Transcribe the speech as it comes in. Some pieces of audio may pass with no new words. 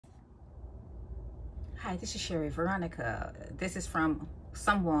Hi, this is Sherry Veronica. This is from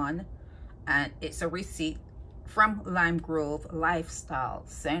someone, and it's a receipt from Limegrove Lifestyle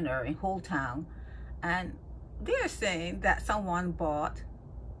Centre in Old Town, and they're saying that someone bought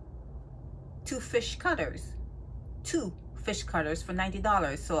two fish cutters for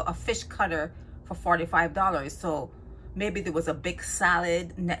 $90. So a fish cutter for $45. So maybe there was a big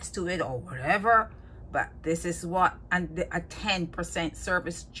salad next to it or whatever, but this is what, and a 10%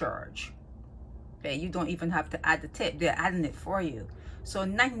 service charge. Okay, you don't even have to add the tip, they're adding it for you. So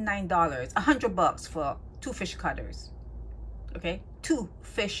 $99, $100 for two fish cutters. Okay, two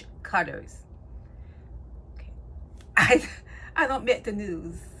fish cutters. Okay. I don't make the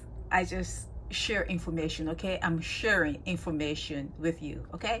news, I just share information. Okay, I'm sharing information with you.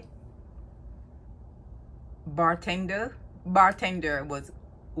 Okay, bartender was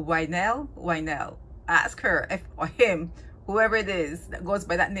Wynell. Ask her if, or him, whoever it is that goes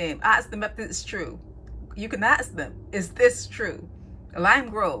by that name, ask them if this is true. You can ask them, is this true?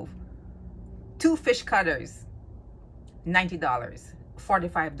 Limegrove, two fish cutters, $90,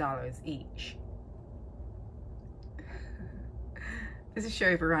 $45 each. This is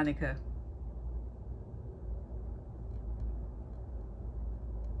Sherry Veronica.